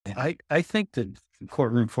I think that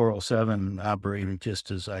courtroom 407 operated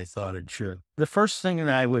just as I thought it should. The first thing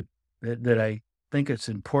that I think it's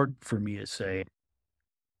important for me to say,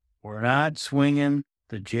 we're not swinging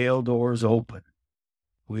the jail doors open.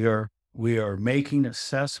 We are making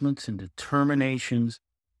assessments and determinations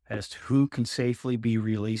as to who can safely be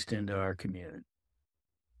released into our community.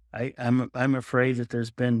 I'm afraid that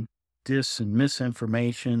there's been and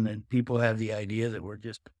misinformation, and people have the idea that we're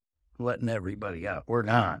just letting everybody out. We're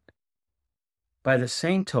not. By the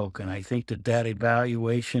same token, I think that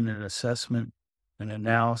evaluation and assessment and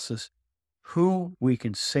analysis, who we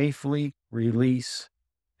can safely release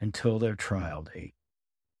until their trial date.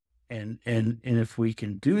 And if we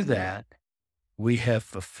can do that, we have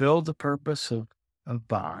fulfilled the purpose of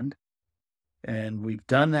bond. And we've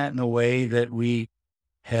done that in a way that we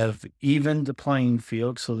have evened the playing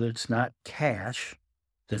field so that it's not cash,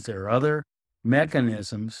 that there are other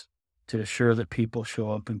mechanisms to assure that people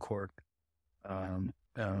show up in court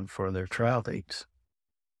for their trial dates.